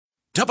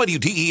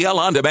WDEL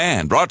On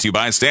Demand, brought to you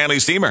by Stanley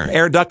Steamer,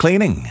 Air Duct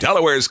Cleaning,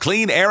 Delaware's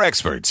clean air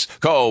experts.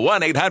 Call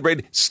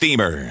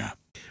 1-800-STEAMER.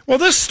 Well,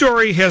 this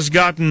story has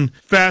gotten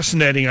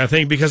fascinating, I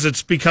think, because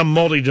it's become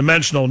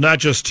multidimensional, not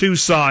just two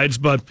sides,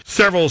 but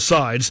several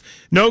sides.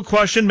 No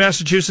question,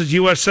 Massachusetts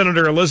U.S.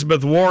 Senator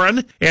Elizabeth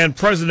Warren and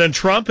President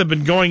Trump have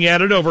been going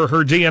at it over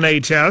her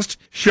DNA test,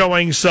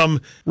 showing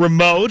some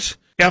remote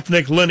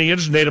ethnic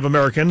lineage, Native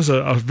Americans,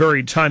 a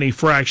very tiny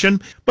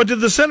fraction. But did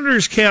the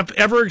senator's camp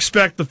ever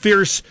expect the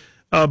fierce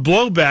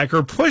blowback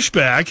or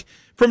pushback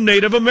from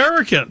Native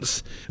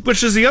Americans,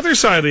 which is the other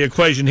side of the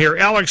equation here?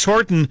 Alex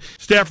Horton,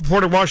 staff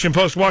reporter, Washington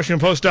Post,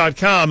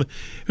 WashingtonPost.com,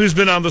 who's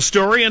been on the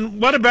story.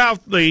 And what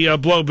about the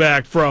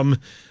blowback from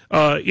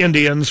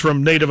Indians,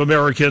 from Native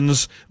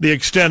Americans, the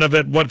extent of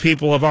it, what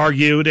people have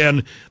argued,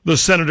 and the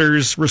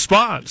senator's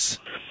response?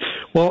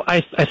 Well,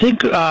 I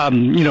think,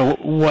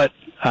 what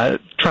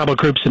tribal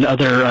groups and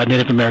other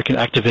Native American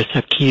activists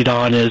have keyed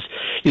on is,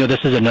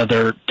 this is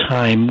another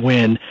time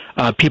when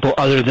people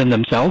other than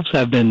themselves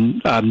have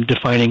been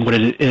defining what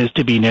it is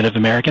to be Native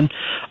American.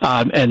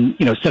 And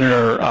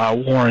Senator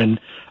Warren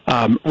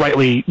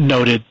rightly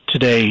noted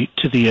today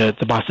to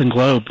the Boston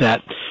Globe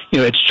that,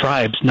 it's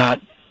tribes,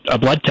 not a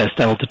blood test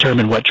that will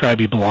determine what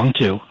tribe you belong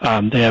to.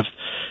 They have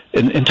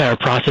entire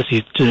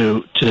processes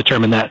to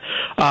determine that.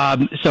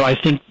 So I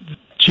think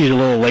she's a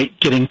little late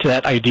getting to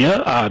that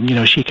idea.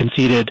 She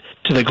conceded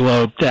to the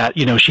Globe that,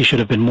 she should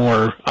have been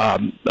more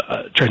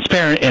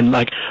transparent and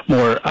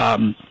more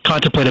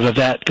contemplative of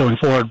that going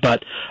forward.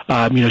 But,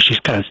 she's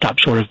kind of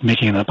stopped short of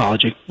making an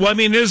apology. Well,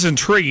 it is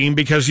intriguing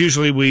because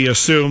usually we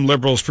assume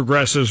liberals,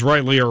 progressives,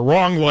 rightly or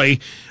wrongly,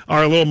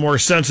 are a little more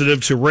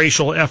sensitive to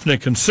racial,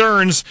 ethnic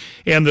concerns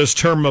and this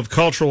term of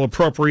cultural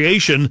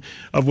appropriation,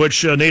 of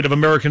which Native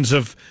Americans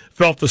have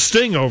felt the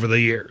sting over the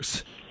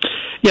years.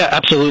 Yeah,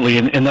 absolutely,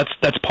 and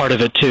that's part of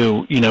it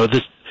too.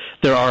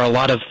 There are a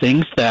lot of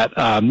things that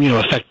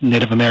affect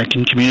Native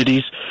American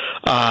communities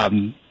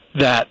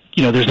that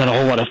there's not a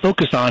whole lot of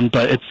focus on,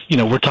 but it's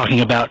we're talking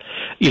about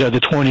the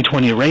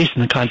 2020 race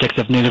in the context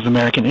of Native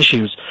American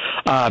issues.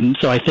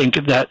 So I think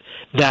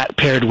that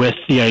paired with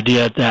the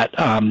idea that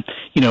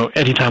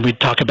anytime we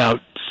talk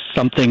about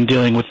something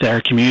dealing with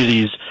their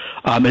communities,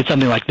 it's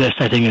something like this.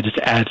 I think it just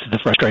adds to the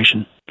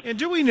frustration. And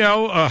do we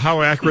know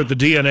how accurate the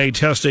DNA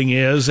testing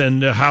is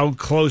and how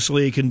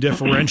closely it can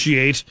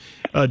differentiate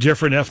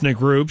different ethnic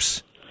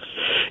groups?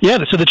 Yeah,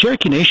 so the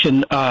Cherokee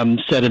Nation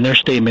said in their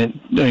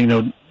statement,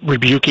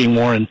 rebuking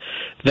Warren,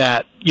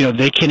 that,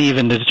 they can't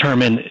even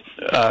determine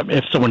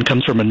if someone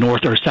comes from a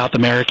North or South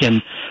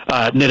American,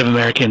 Native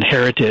American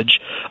heritage.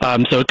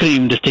 So it couldn't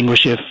even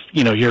distinguish if,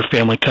 your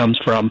family comes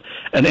from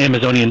an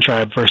Amazonian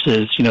tribe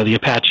versus, the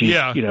Apaches,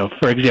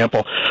 for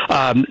example.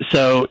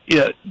 So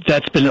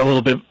that's been a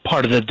little bit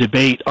part of the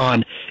debate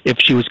on if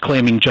she was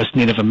claiming just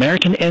Native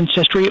American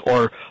ancestry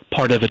or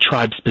part of a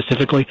tribe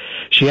specifically.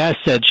 She has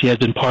said she has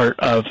been part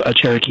of a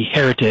Cherokee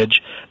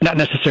heritage, not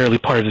necessarily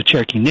part of the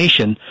Cherokee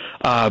Nation,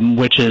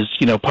 which is,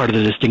 part of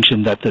the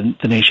distinction that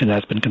the nation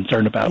has been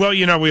concerned about. Well,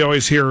 we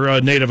always hear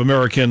Native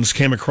Americans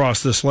came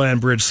across this land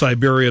bridge,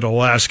 Siberia to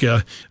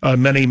Alaska,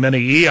 many, many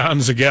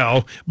eons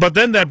ago. But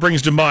then that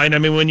brings to mind,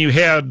 when you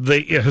had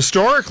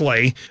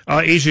historically,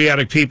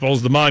 Asiatic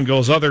peoples, the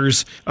Mongols,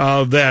 others,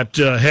 that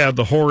had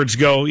the hordes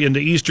go into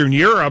Eastern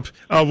Europe,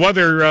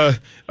 whether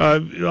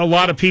a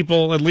lot of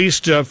people, at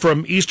least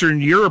from Eastern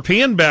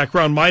European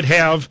background, might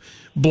have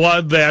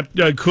blood that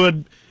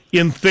could,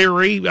 in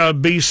theory,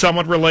 be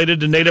somewhat related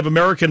to Native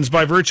Americans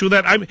by virtue of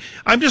that.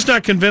 I'm just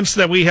not convinced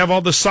that we have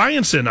all the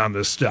science in on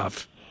this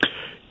stuff.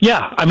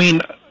 Yeah,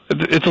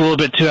 it's a little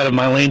bit too out of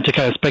my lane to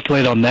kind of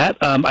speculate on that.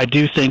 I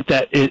do think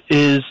that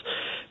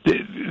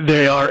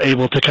they are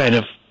able to kind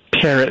of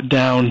pare it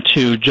down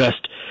to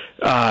just,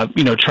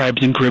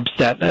 tribes and groups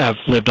that have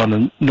lived on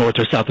the North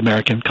or South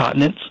American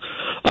continents.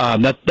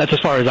 That's as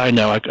far as I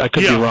know. I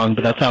could be wrong,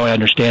 but that's how I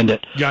understand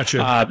it.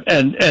 Gotcha.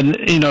 And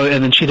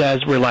then she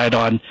has relied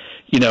on,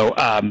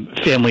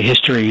 family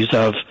histories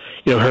of,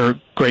 her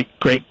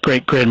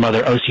great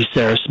grandmother, O.C.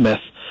 Sarah Smith.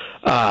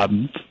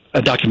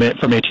 A document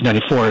from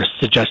 1894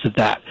 suggested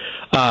that.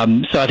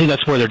 So I think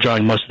that's where they're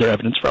drawing most of their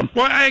evidence from.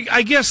 Well,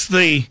 I guess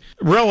the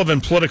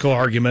relevant political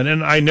argument,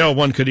 and I know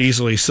one could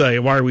easily say,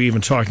 why are we even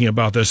talking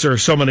about this? There are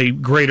so many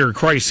greater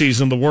crises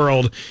in the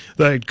world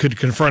that could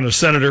confront a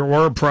senator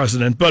or a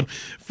president. But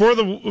for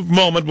the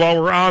moment,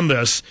 while we're on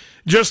this,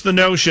 just the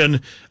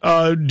notion,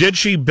 did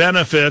she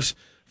benefit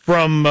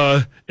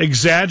from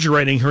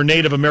exaggerating her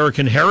Native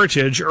American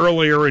heritage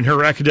earlier in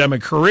her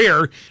academic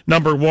career,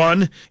 number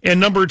one.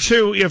 And number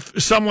two,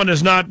 if someone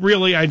is not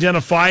really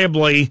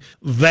identifiably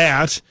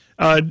that,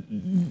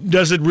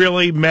 does it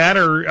really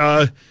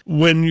matter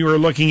when you're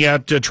looking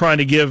at trying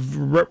to give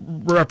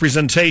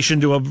representation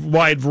to a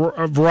wide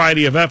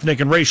variety of ethnic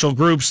and racial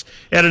groups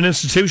at an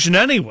institution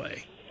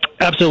anyway?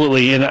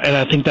 Absolutely, and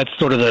I think that's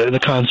sort of the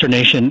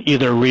consternation,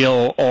 either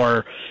real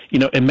or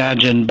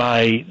imagined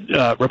by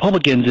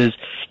Republicans. Is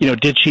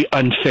did she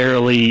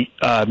unfairly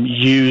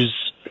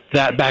use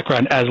that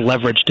background as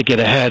leverage to get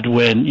ahead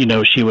when,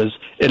 she was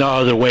in all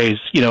other ways,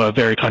 a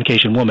very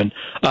Caucasian woman.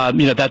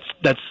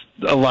 That's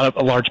a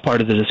large part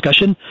of the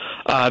discussion.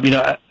 I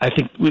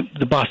think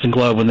the Boston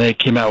Globe, when they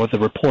came out with the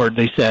report,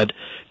 they said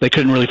they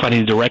couldn't really find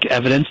any direct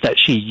evidence that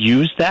she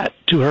used that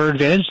to her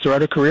advantage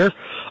throughout her career.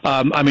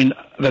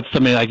 That's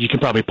something like you can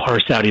probably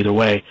parse out either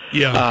way.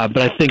 Yeah.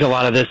 But I think a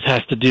lot of this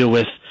has to do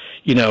with,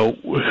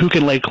 who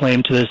can lay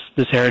claim to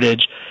this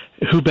heritage,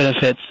 who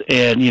benefits,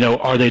 and,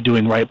 are they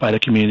doing right by the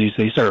communities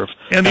they serve?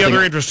 And the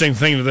other interesting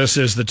thing to this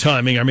is the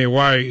timing. I mean,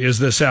 why is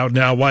this out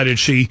now? Why did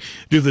she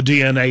do the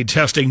DNA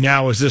testing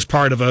now? Is this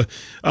part of a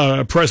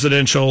early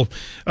presidential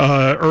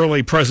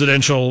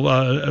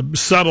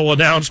subtle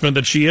announcement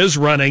that she is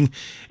running?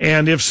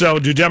 And if so,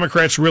 do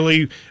Democrats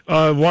really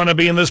want to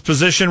be in this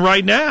position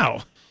right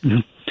now? Mm-hmm.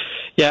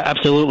 Yeah,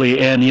 absolutely.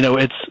 And,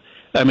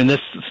 this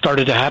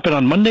started to happen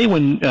on Monday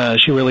when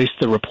she released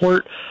the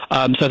report. So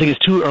I think it's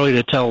too early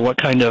to tell what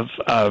kind of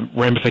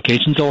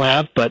ramifications it'll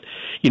have. But,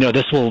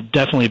 this will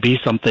definitely be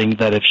something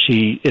that if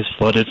she is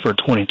floated for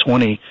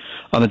 2020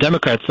 on the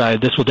Democrat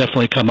side, this will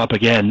definitely come up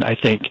again, I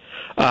think,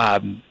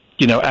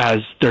 as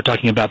they're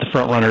talking about the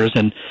front runners.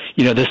 And,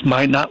 this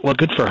might not look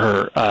good for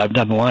her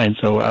down the line.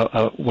 So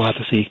we'll have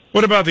to see.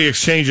 What about the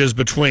exchanges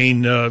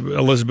between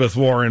Elizabeth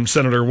Warren,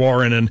 Senator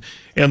Warren,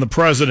 and the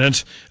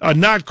president?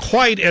 Not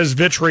quite as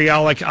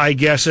vitriolic, I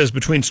guess, as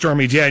between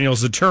Stormy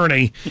Daniels'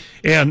 attorney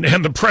and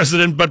the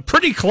president, but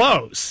pretty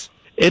close.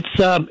 It's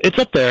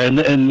up there,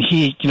 and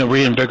he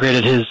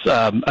reinvigorated his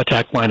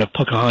attack line of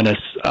Pocahontas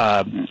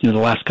the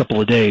last couple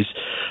of days.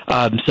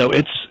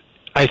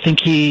 I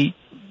think he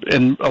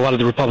and a lot of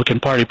the Republican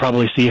Party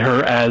probably see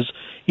her as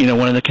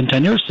one of the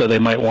contenders, so they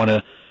might want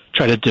to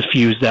try to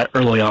diffuse that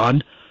early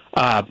on.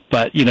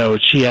 But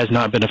she has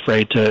not been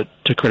afraid to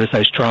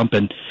criticize Trump,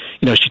 and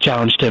she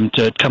challenged him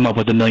to come up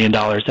with $1 million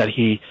that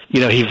he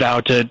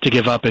vowed to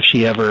give up if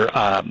she ever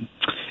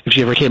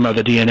came out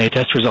with a DNA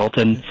test result.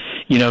 And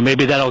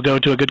maybe that'll go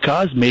to a good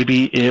cause.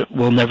 Maybe it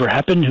will never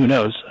happen. Who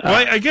knows? Well,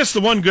 I guess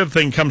the one good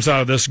thing comes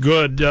out of this,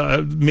 good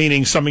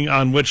meaning something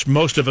on which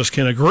most of us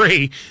can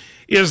agree,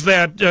 is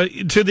that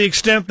to the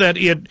extent that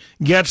it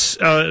gets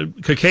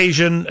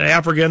Caucasian,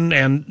 African,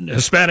 and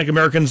Hispanic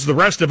Americans, the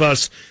rest of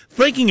us,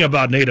 thinking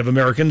about Native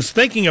Americans,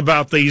 thinking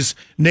about these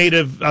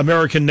Native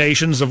American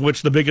nations, of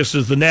which the biggest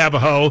is the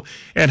Navajo,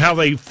 and how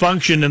they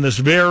function in this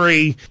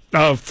very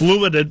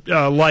fluid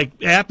like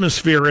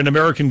atmosphere in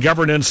American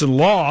governance and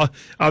law,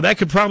 that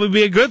could probably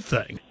be a good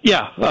thing.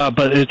 Yeah,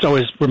 but it's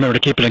always, remember to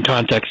keep it in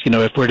context.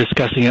 If we're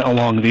discussing it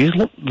along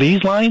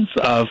these lines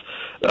of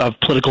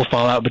political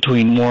fallout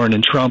between Warren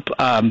and Trump,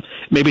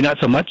 maybe not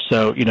so much.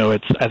 So,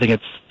 I think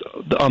it's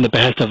on the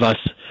behest of us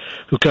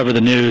who cover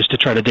the news to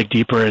try to dig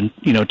deeper and,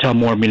 tell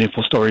more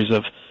meaningful stories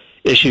of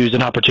issues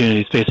and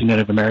opportunities facing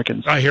Native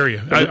Americans. I hear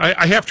you.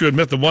 I have to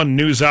admit the one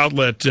news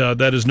outlet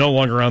that is no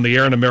longer on the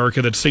air in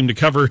America that seemed to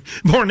cover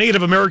more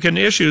Native American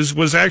issues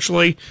was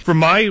actually, from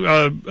my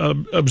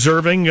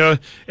observing, Al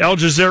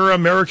Jazeera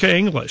America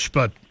English,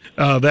 but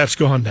that's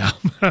gone now.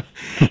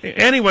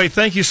 Anyway,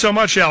 thank you so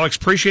much, Alex.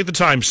 Appreciate the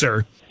time,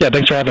 sir. Yeah,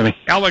 thanks for having me.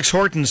 Alex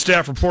Horton,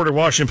 staff reporter,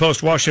 Washington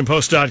Post,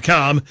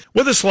 WashingtonPost.com,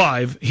 with us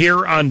live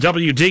here on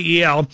WDEL.